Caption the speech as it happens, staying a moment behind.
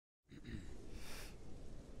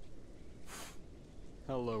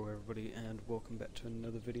Hello everybody and welcome back to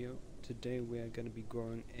another video. Today we are going to be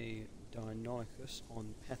growing a Deinonychus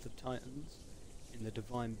on Path of Titans in the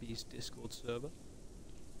Divine Beast Discord server.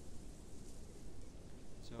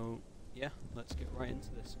 So yeah, let's get right into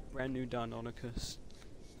this. Brand new Deinonychus.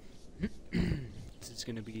 This is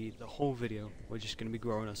going to be the whole video. We're just going to be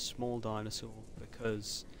growing a small dinosaur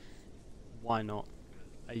because why not?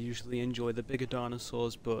 I usually enjoy the bigger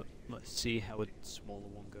dinosaurs, but let's see how a smaller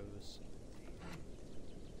one goes.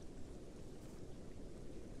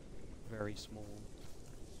 Very small.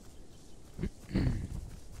 Right.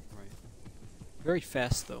 Very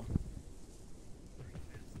fast though.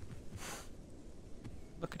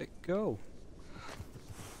 Look at it go.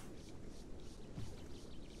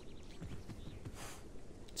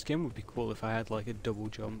 This game would be cool if I had like a double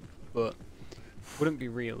jump, but wouldn't be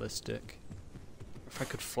realistic. If I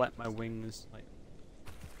could flap my wings, like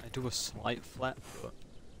I do a slight flap, but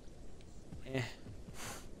eh.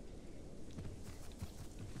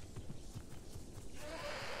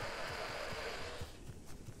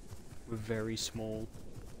 We're very small.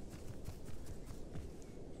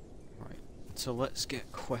 Right, so let's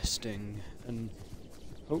get questing, and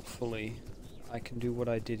hopefully I can do what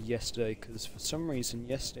I did yesterday, because for some reason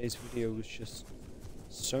yesterday's video was just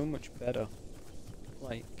so much better.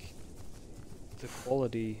 Like, the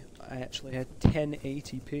quality, I actually had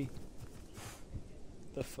 1080p.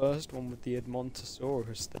 The first one with the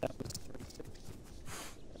Edmontosaurus, that was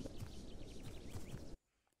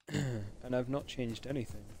 360. And I've not changed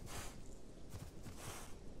anything.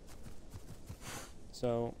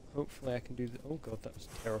 So hopefully I can do the— oh god, that was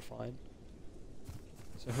terrifying.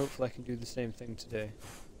 So hopefully I can do the same thing today.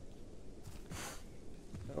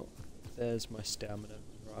 Oh, there's my stamina,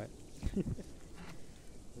 right.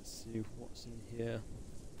 Let's see what's in here.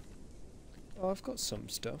 Oh, I've got some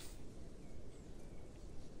stuff.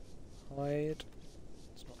 Hide.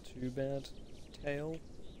 It's not too bad. Tail.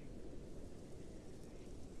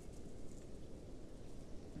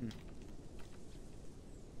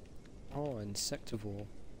 Oh, insectivore.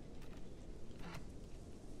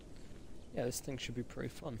 Yeah, this thing should be pretty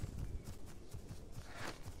fun.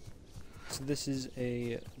 So this is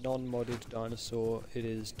a non-modded dinosaur. It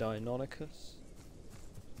is Deinonychus,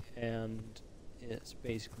 and it's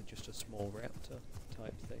basically just a small raptor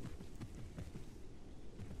type thing.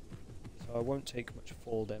 So I won't take much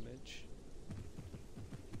fall damage.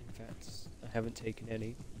 In fact, I haven't taken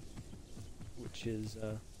any, which is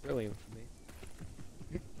brilliant for me.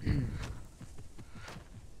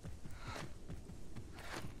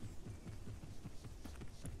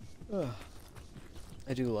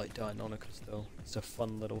 I do like Deinonychus though, it's a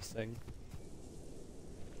fun little thing.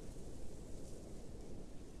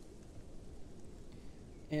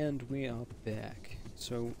 And we are back.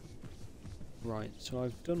 So, right, so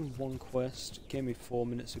I've done one quest, gave me 4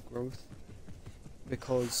 minutes of growth,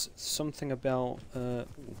 because something about,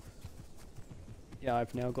 yeah,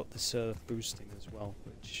 I've now got this boosting as well,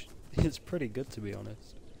 which is pretty good to be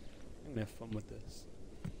honest. I'm gonna have fun with this.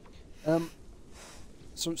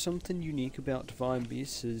 So something unique about Divine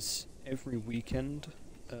Beasts is every weekend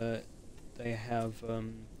they have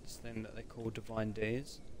this thing that they call Divine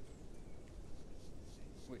Days,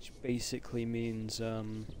 which basically means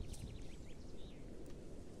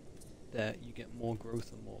that you get more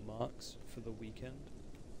growth and more marks for the weekend.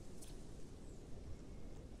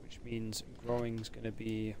 Which means growing's going to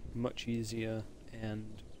be much easier,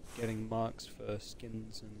 and getting marks for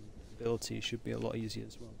skins and abilities should be a lot easier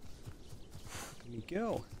as well. Let me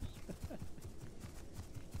go!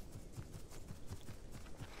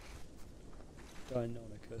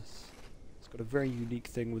 Deinonychus. It's got a very unique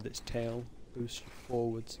thing with its tail, boosts you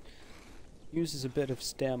forwards. Uses a bit of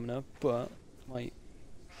stamina, but like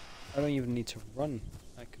I don't even need to run,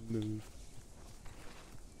 I can move.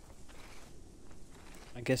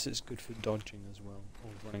 I guess it's good for dodging as well,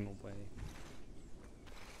 or running away.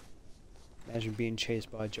 Imagine being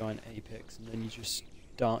chased by a giant apex and then you just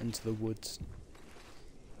dart into the woods.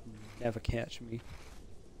 Never catch me.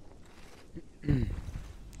 There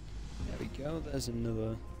we go, there's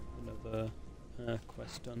another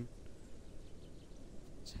quest done.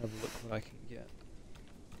 Let's have a look what I can get.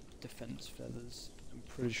 Defense feathers. I'm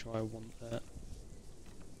pretty sure I want that.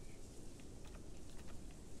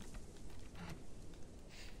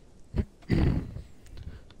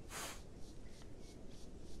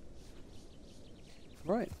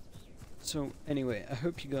 Right, so anyway, I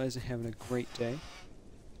hope you guys are having a great day.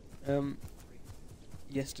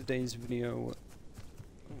 Yesterday's video,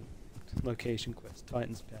 location quest,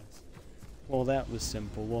 Titan's Pass. Well, that was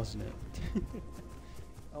simple, wasn't it?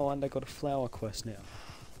 Oh, and I got a flower quest now.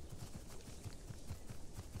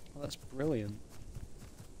 Well, that's brilliant.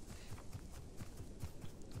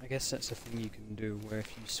 I guess that's a thing you can do, where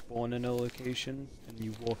if you spawn in a location and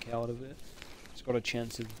you walk out of it, it's got a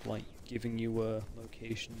chance of like giving you a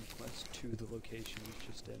location quest to the location you're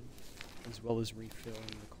just in, as well as refilling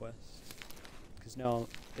the quest. Because now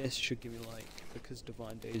this should give me like, because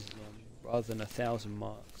Divine Days is on, rather than 1,000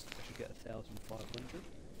 marks, I should get 1,500,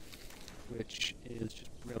 which is just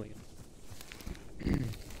brilliant.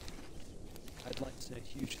 I'd like to say a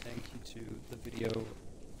huge thank you to the video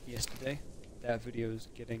yesterday. That video is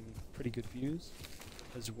getting pretty good views,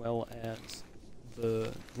 as well as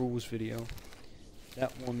the rules video.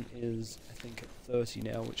 That one is, I think, at 30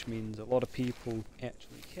 now, which means a lot of people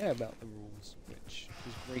actually care about the rules, which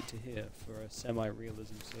is great to hear for a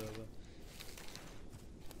semi-realism server.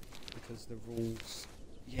 Because the rules,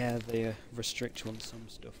 yeah, they restrict you on some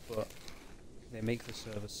stuff, but they make the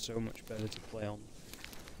server so much better to play on.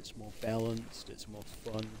 It's more balanced, it's more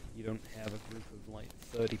fun, you don't have a group of like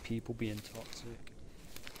 30 people being toxic.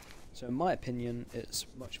 So in my opinion, it's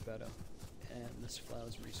much better. And this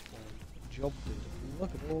flower's respawned. Job did.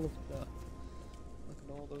 Look at all of that. Look at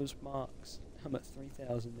all those marks. I'm at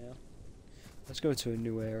 3,000 now. Let's go to a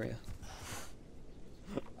new area.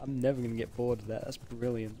 I'm never gonna get bored of that, that's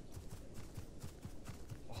brilliant.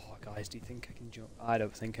 Oh guys, do you think I can jump? I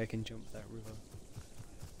don't think I can jump that river.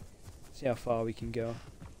 See how far we can go.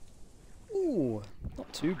 Ooh,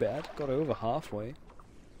 not too bad. Got over halfway.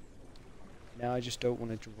 Now I just don't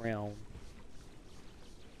want to drown.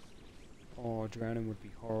 Oh, drowning would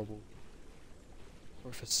be horrible.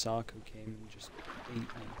 Or if a Sarko came and just ate me,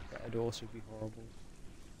 that'd also be horrible.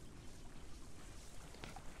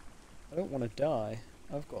 I don't want to die.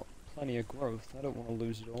 I've got plenty of growth. I don't want to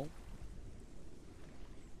lose it all.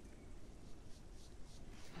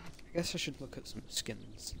 I guess I should look at some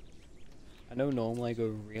skins. I know normally I go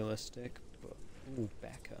realistic, but... Ooh,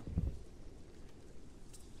 Becca.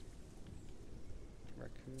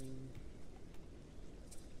 Raccoon.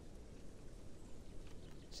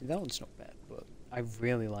 See, that one's not bad, but I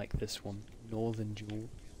really like this one. Northern Jewel.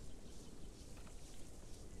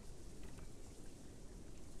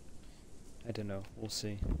 I don't know, we'll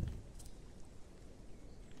see.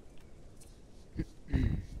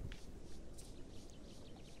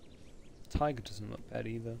 Tiger doesn't look bad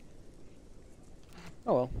either.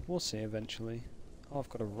 Oh well, we'll see eventually. Oh, I've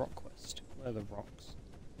got a rock quest. Where are the rocks?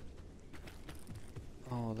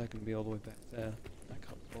 Oh, they're going to be all the way back there. I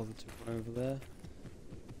can't bother to run over there.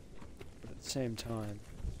 But at the same time,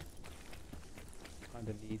 kind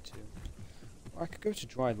of need to. Or I could go to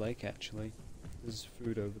Dry Lake actually. There's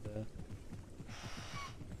food over there.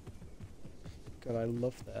 God, I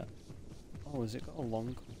love that. Oh, has it got a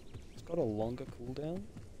long... It's got a longer cooldown?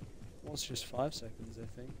 Well, it's just 5 seconds, I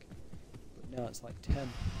think. But now it's like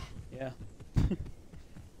 10. Yeah.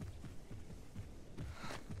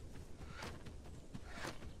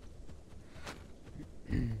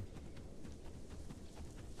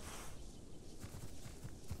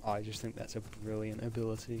 Oh, I just think that's a brilliant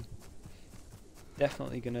ability.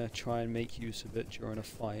 Definitely gonna try and make use of it during a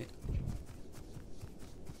fight.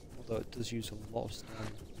 Although it does use a lot of stamina.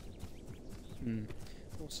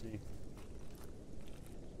 We'll see.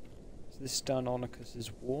 So this is Deinonychus'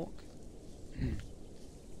 walk.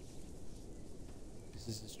 This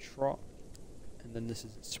is his trot. And then this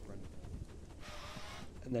is its sprint.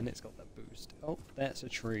 And then it's got that boost. Oh, that's a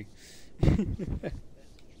tree.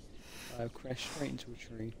 I've crashed straight into a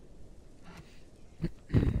tree.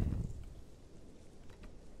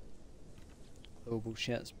 Global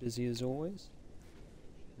chat's busy as always.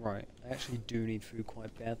 Right, I actually do need food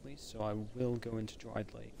quite badly, so I will go into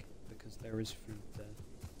Dried Lake, because there is food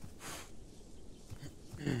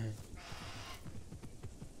there.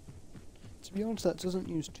 To be honest, that doesn't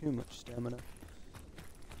use too much stamina.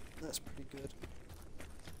 That's pretty good.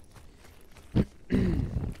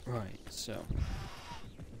 Right, so...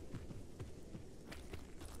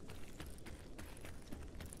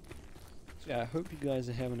 yeah, I hope you guys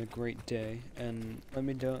are having a great day, and let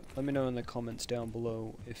me know in the comments down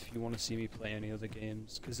below if you want to see me play any other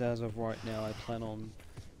games, because as of right now I plan on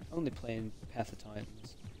only playing Path of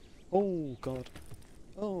Titans. Oh god.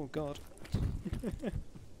 Oh god.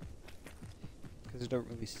 Because I don't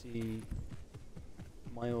really see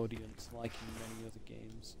my audience liking many other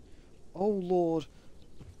games. Oh lord.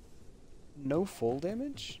 No fall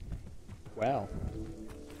damage? Wow.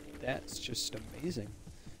 That's just amazing.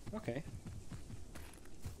 Okay.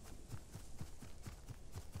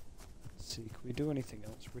 Let's see, can we do anything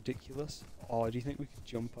else ridiculous? Oh, do you think we could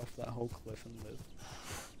jump off that whole cliff and live?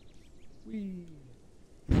 Whee!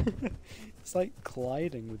 It's like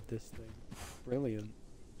gliding with this thing. Brilliant.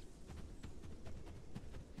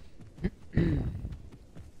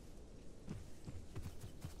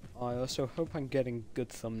 also hope I'm getting good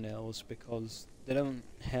thumbnails because they don't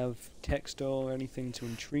have text or anything to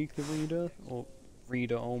intrigue the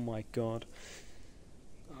reader, oh my god.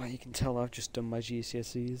 Oh, you can tell I've just done my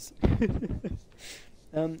GCSEs.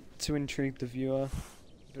 To intrigue the viewer,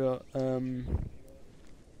 but,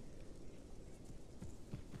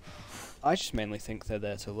 I just mainly think they're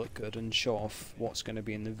there to look good and show off what's going to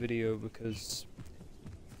be in the video because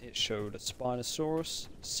it showed a Spinosaurus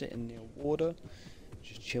sitting near water,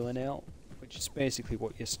 just chilling out, which is basically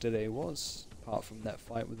what yesterday was, apart from that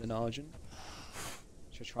fight with an Argent.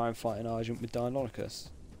 Should I try and fight an Argent with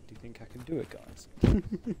Deinonychus? Do you think I can do it, guys?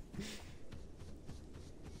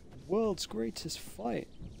 World's greatest fight,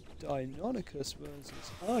 Deinonychus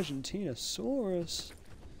versus Argentinosaurus.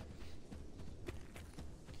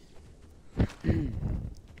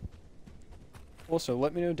 Also,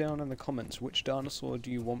 let me know down in the comments which dinosaur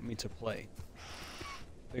do you want me to play.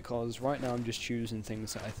 Because right now I'm just choosing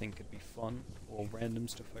things that I think could be fun, or random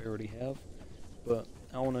stuff I already have. But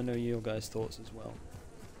I want to know your guys' thoughts as well.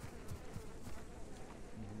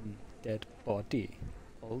 Dead body.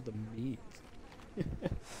 All the meat.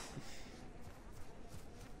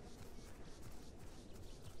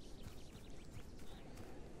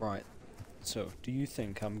 Right. So, do you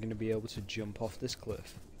think I'm going to be able to jump off this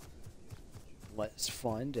cliff? Let's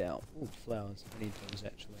find out. Oh, flowers. I need those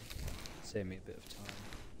actually. Save me a bit of time.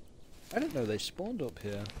 I didn't know they spawned up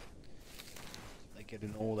here. They get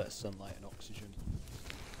in all that sunlight and oxygen.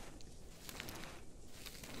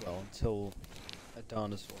 Well, until a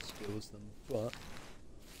dinosaur steals them, but,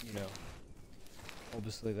 you know,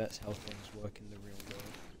 obviously that's how things work in the real world.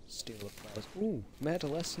 Steal the flowers. Ooh,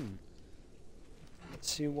 Madolescent! Let's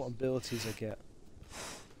see what abilities I get.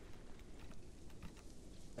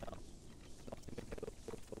 No, nothing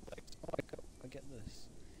available for legs. Oh, I get this.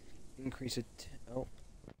 Increase it. Oh.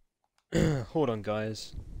 Hold on,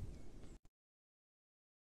 guys.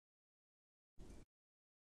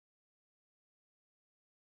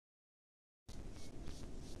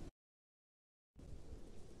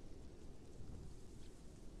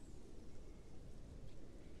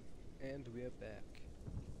 And we are back.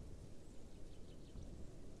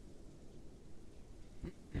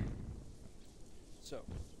 So,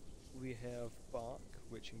 we have Bark,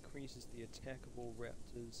 which increases the attack of all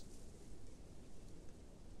raptors.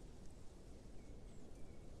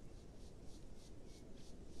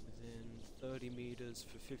 Within 30 meters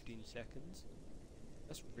for 15 seconds.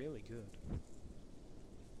 That's really good.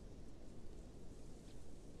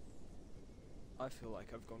 I feel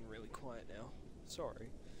like I've gone really quiet now. Sorry.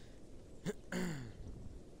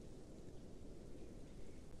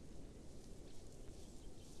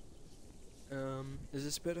 Is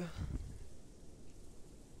this better?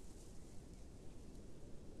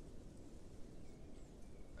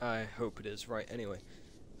 I hope it is. Right, anyway.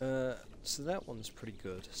 So that one's pretty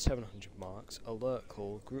good. 700 marks. Alert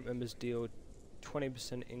call. Group members deal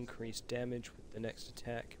 20% increased damage with the next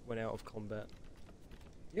attack when out of combat.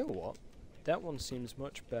 You know what? That one seems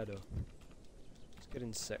much better. Let's get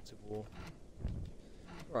Insectivore.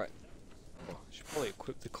 Right. Oh, I should probably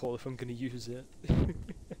equip the call if I'm going to use it.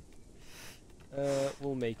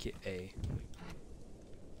 We'll make it A.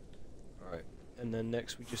 Alright, and then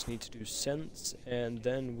next we just need to do Sense, and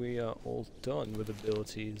then we are all done with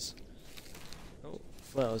abilities. Oh,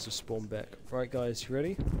 flowers have spawned back. Right guys, you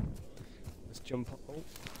ready? Let's jump oh,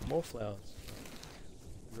 more flowers.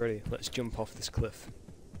 Ready, let's jump off this cliff.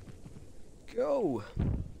 Go!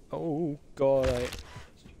 Oh god,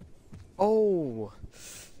 Oh!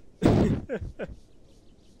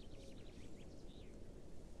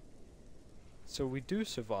 So we do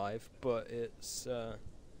survive, but it's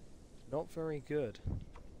not very good.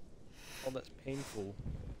 Oh, that's painful.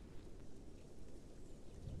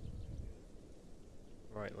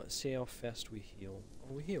 Right, let's see how fast we heal.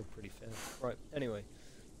 Oh, we heal pretty fast. Right, anyway,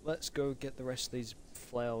 let's go get the rest of these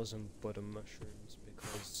flowers and button mushrooms,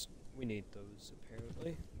 because we need those,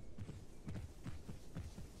 apparently.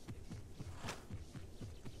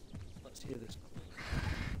 Let's hear this call.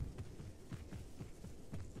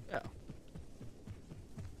 Yeah.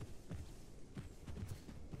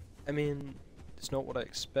 I mean, it's not what I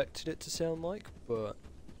expected it to sound like, but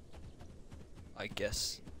I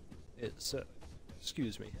guess it's a,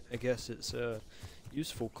 excuse me, I guess it's a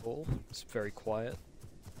useful call. It's very quiet.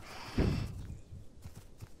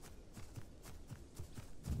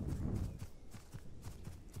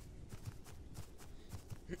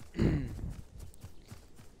 Oh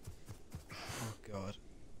god.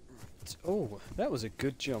 Right. Oh, that was a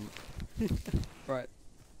good jump. Right.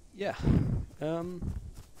 Yeah.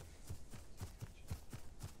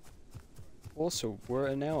 Also,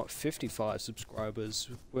 we're now at 55 subscribers.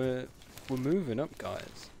 We're moving up,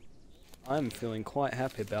 guys. I'm feeling quite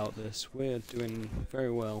happy about this. We're doing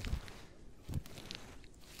very well.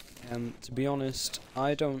 And to be honest,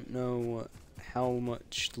 I don't know how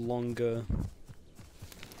much longer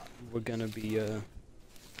we're gonna be out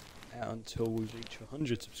until we reach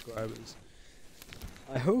 100 subscribers.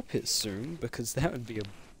 I hope it's soon, because that would be a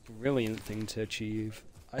brilliant thing to achieve.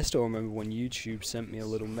 I still remember when YouTube sent me a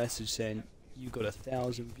little message saying, you got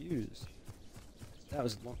 1,000 views. That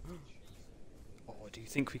was long. Oh, do you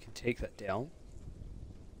think we can take that down?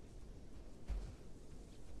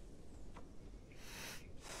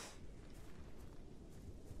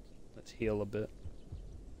 Let's heal a bit.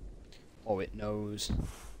 Oh, it knows.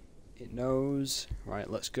 It knows.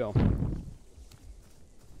 Right, let's go.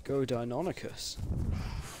 Go Deinonychus.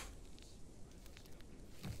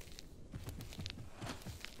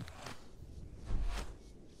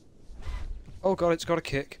 Oh god, it's got a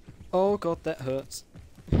kick. Oh god, that hurts.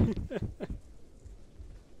 I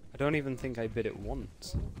don't even think I bit it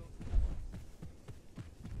once.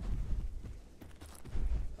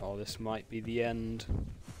 Oh, this might be the end.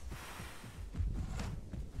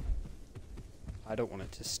 I don't want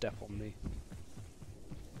it to step on me.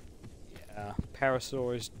 Yeah,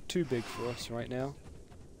 Parasaur is too big for us right now.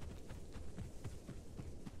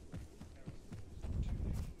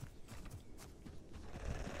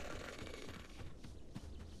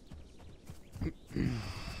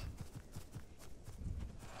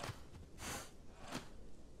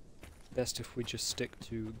 Best if we just stick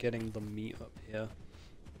to getting the meat up here.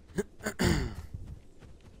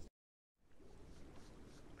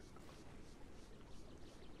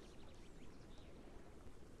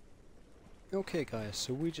 Okay guys,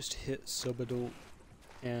 so we just hit sub-adult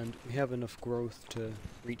and we have enough growth to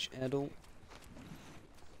reach adult.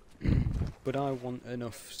 But I want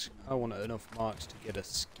enough marks to get a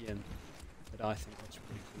skin that I think looks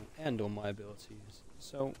pretty cool, and all my abilities.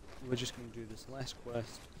 So we're just going to do this last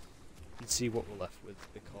quest and see what we're left with,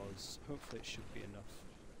 because hopefully it should be enough.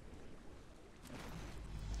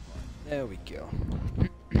 There we go.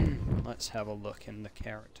 Let's have a look in the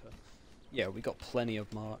character. Yeah, we got plenty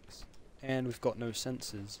of marks, and we've got no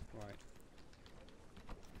senses. Right.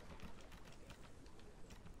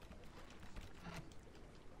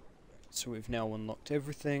 So we've now unlocked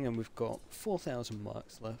everything, and we've got 4,000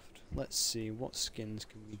 marks left. Let's see, what skins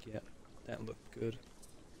can we get that look good?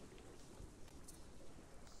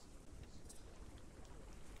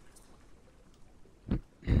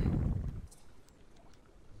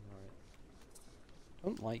 I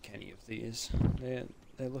don't like any of these. They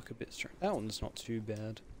look a bit strange. That one's not too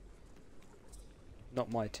bad.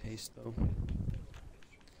 Not my taste though.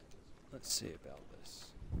 Let's see about this.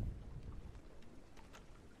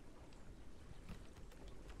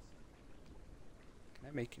 Can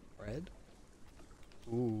I make it red?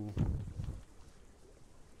 Ooh.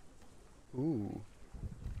 Ooh.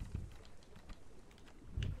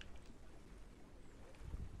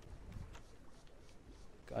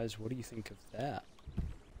 Guys, what do you think of that?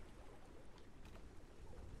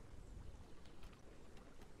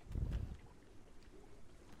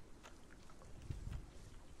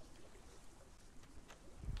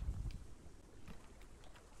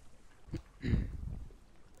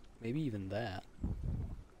 Maybe even that.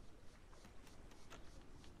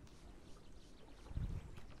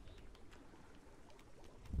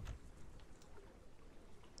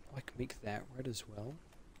 Oh, I can make that red as well.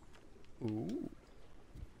 Ooh.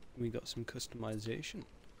 We got some customization.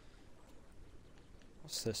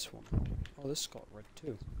 What's this one? Oh, this got red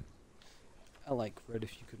too. I like red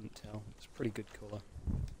if you couldn't tell. It's a pretty good colour.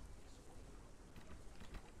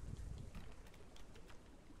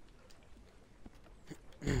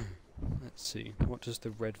 Let's see, what does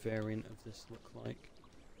the red variant of this look like?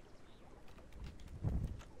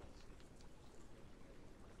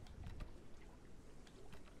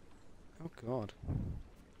 Oh god.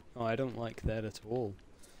 Oh, I don't like that at all.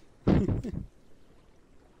 You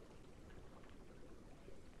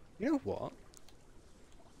know what?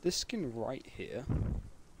 This skin right here,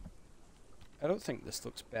 I don't think this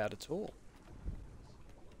looks bad at all.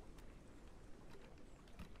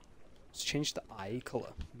 Let's change the eye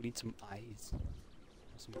colour. We need some eyes.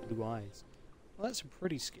 Some blue eyes. Well, that's a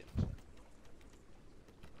pretty skin.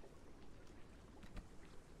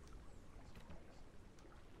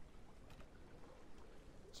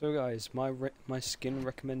 So guys, my skin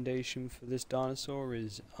recommendation for this dinosaur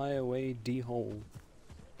is IOA D-Hole.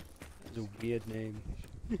 It's a weird name.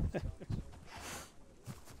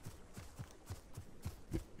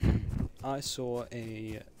 I saw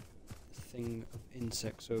a thing of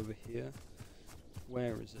insects over here.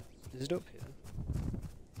 Where is it? Is it up here?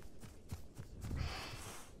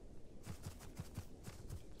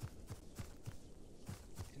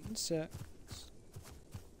 Insects.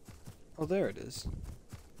 Oh, there it is.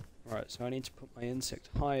 Right, so I need to put my insect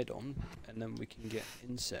hide on, and then we can get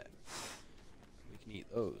insects. We can eat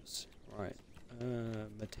those. Right.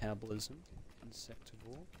 Metabolism.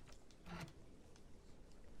 Insectivore.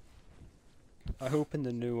 I hope in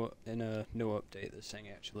a new update this thing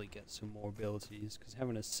actually gets some more abilities, because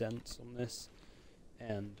having a sense on this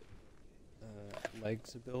and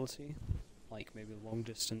legs ability, like maybe long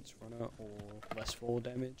distance runner or less fall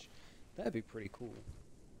damage, that'd be pretty cool.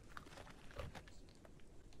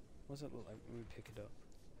 What does it look like when we pick it up?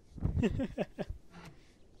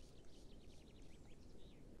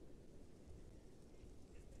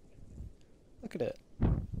 Look at it.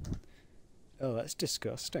 Oh, that's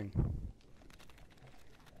disgusting.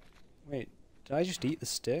 Wait, did I just eat the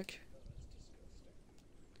stick?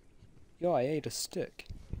 Yo, I ate a stick.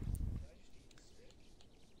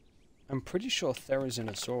 I'm pretty sure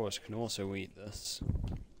Therizinosaurus can also eat this.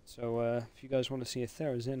 So, if you guys want to see a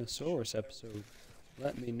Therizinosaurus episode,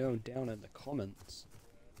 let me know down in the comments.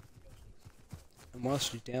 And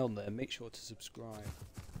whilst you're down there, make sure to subscribe.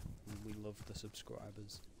 We love the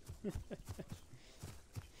subscribers.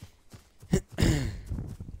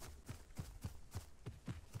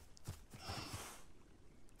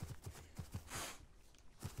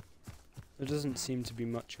 There doesn't seem to be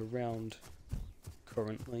much around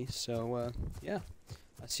currently, so yeah.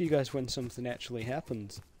 I'll see you guys when something actually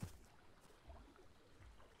happens.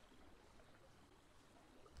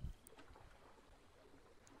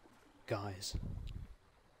 Guys,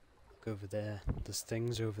 look over there. There's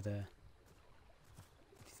things over there.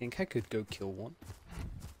 Do you think I could go kill one?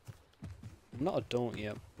 I'm not adult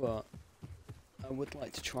yet, but I would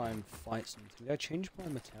like to try and fight something. Did I change my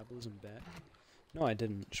metabolism back? No, I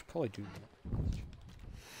didn't. Should probably do that.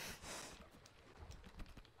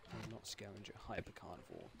 Oh, not scavenger, hyper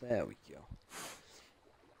carnivore. There we go.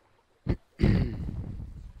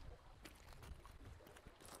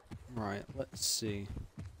 Right, let's see.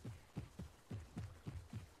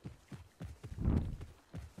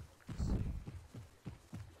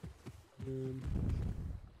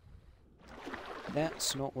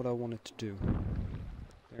 That's not what I wanted to do.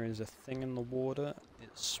 There is a thing in the water.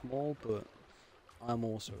 It's small, but I'm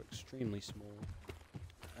also extremely small.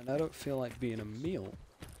 And I don't feel like being a meal.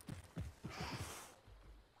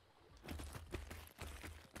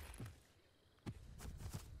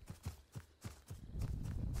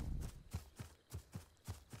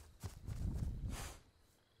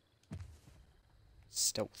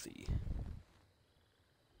 Stealthy.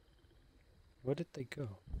 Where did they go?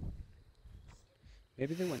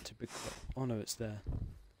 Maybe they went to Big Club. Oh no, it's there.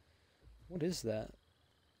 What is that?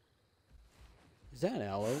 Is that an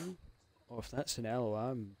aloe? Or if that's an aloe,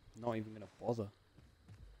 I'm not even gonna bother.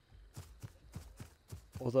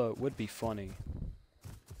 Although it would be funny.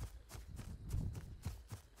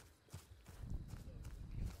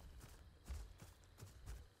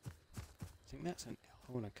 I think that's an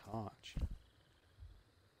aloe and a carch.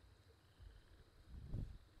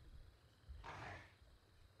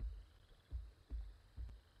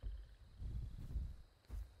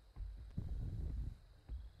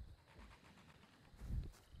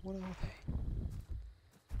 What are they?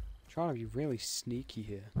 I'm trying to be really sneaky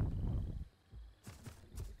here.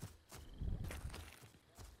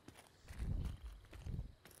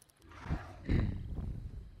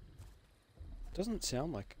 Doesn't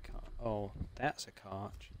sound like a carch. Oh, that's a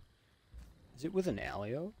carch. Is it with an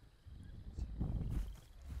alio?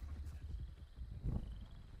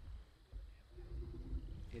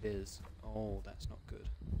 It is. Oh, that's not good.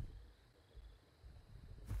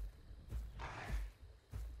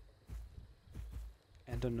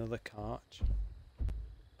 And another carch.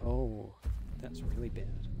 Oh, that's really bad.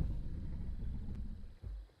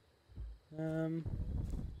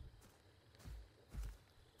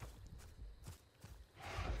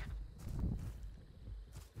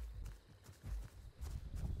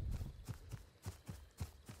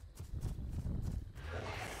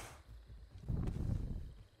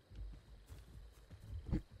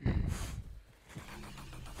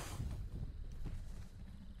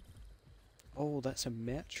 Oh, that's a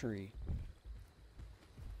metry.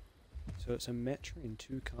 So it's a metry and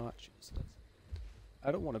two carches.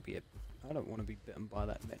 I don't want to be bitten by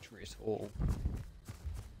that metry at all.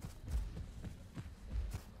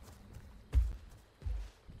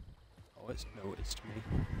 Oh, it's noticed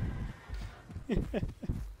me.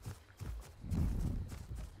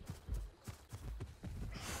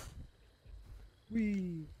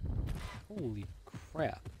 Whee! Holy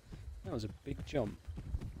crap. That was a big jump.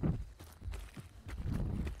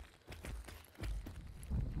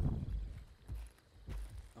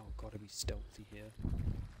 Oh, gotta be stealthy here.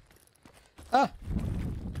 Ah!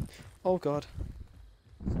 Oh god.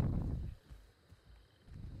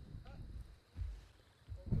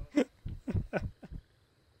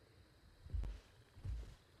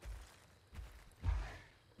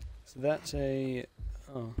 So that's a...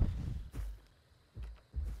 oh.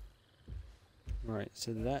 Right,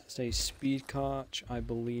 so that's a speed carch, I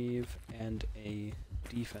believe, and a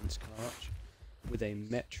defense carch with a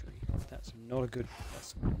metry. That's not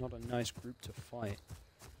a nice group to fight.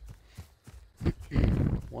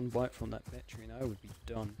 One bite from that metry and I would be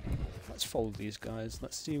done. Let's follow these guys,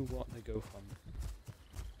 let's see what they go from.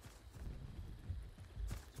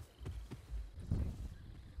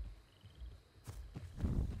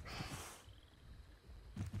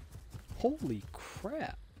 Holy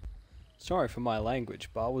crap! Sorry for my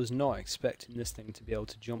language, but I was not expecting this thing to be able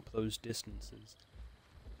to jump those distances.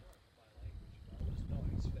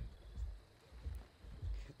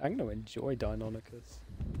 I'm gonna enjoy Deinonychus.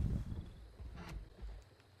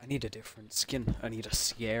 I need a different skin. I need a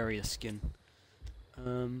scarier skin.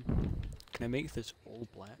 Can I make this all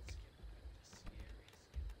black?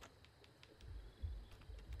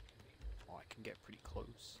 Oh, I can get pretty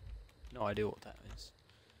close. No idea what that is.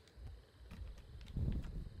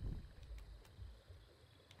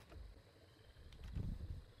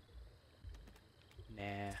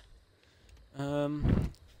 Nah.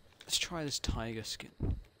 Let's try this tiger skin.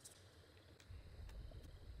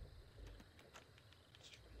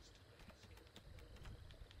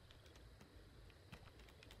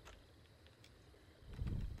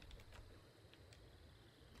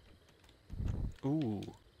 Ooh.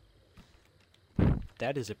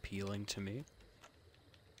 That is appealing to me.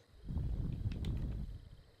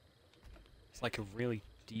 It's like a really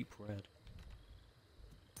deep red.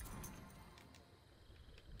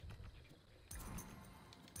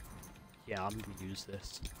 Yeah, I'm gonna use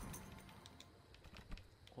this.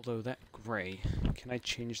 Although that grey, can I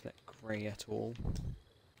change that grey at all?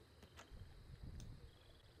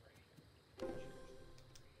 You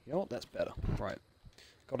know what, that's better. Right.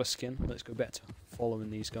 Got a skin, let's go back to following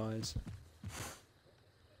these guys.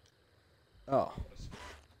 Oh.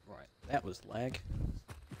 Right, that was lag.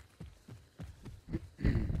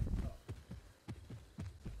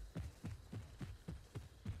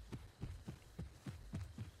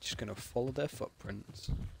 Just gonna follow their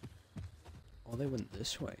footprints. Oh, they went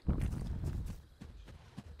this way.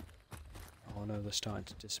 Oh no, they're starting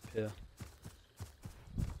to disappear.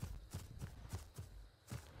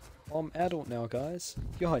 Oh, I'm adult now, guys.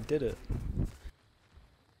 Yo, I did it.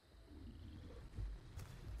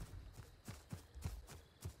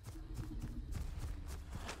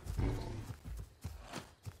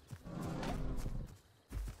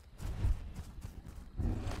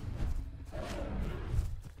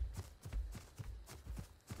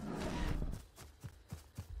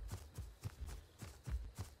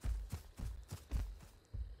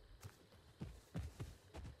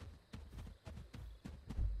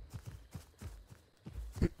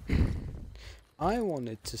 I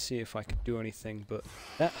wanted to see if I could do anything, but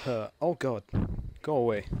that hurt. Oh god. Go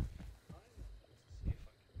away.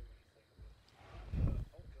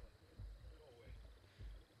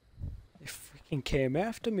 It freaking came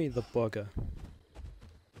after me, the bugger.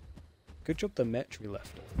 Good job the metry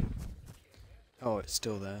left it. Oh, it's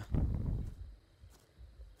still there.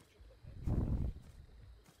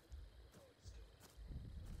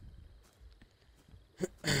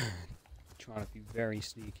 Trying to be very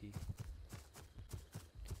sneaky.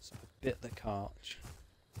 So I bit the carch.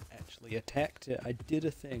 Actually attacked it. I did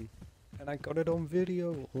a thing. And I got it on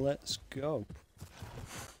video. Let's go.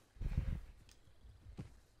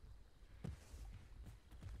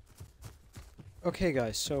 Okay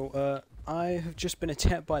guys, so I have just been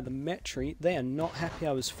attacked by the metry. They are not happy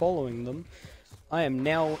I was following them. I am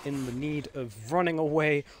now in the need of running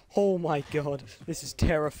away. Oh my god, this is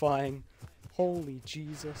terrifying. Holy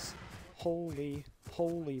Jesus. Holy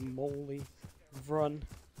moly. Run.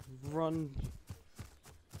 Run.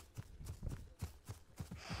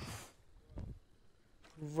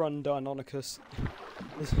 Run, Deinonychus.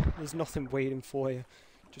 There's nothing waiting for you.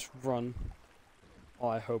 Just run. Oh,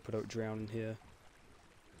 I hope I don't drown in here.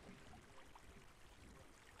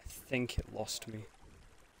 I think it lost me.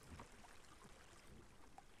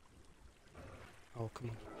 Oh,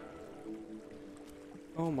 come on.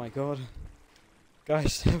 Oh my god.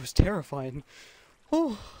 Guys, that was terrifying.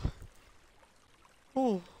 Oh.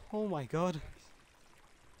 Oh my god.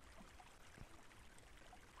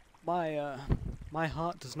 My My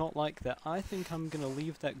heart does not like that. I think I'm gonna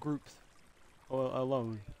leave that group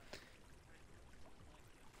alone.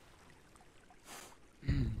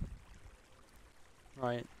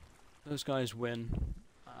 Right, those guys win.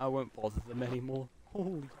 I won't bother them anymore.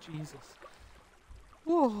 Holy Jesus.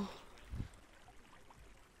 Whoa.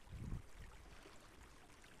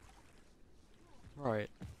 Right,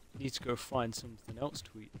 need to go find something else to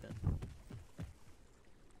eat then.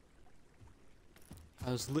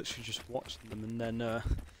 I was literally just watching them and then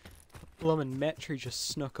Blum and Metri just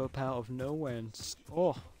snuck up out of nowhere and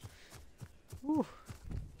oh. Whew.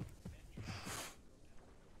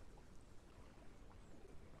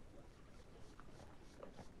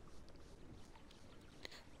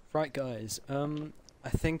 Right guys, I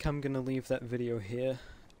think I'm gonna leave that video here,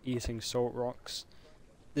 eating salt rocks.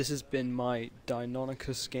 This has been my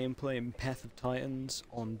Deinonychus gameplay in Path of Titans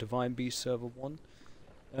on Divine Beast Server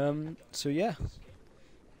 1. So yeah,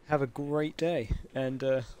 have a great day, and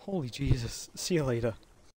holy Jesus, see you later.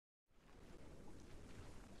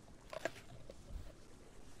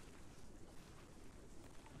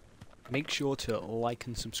 Make sure to like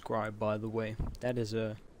and subscribe, by the way. That is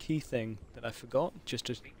a key thing that I forgot. Just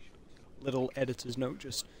a little editor's note,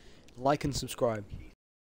 just like and subscribe.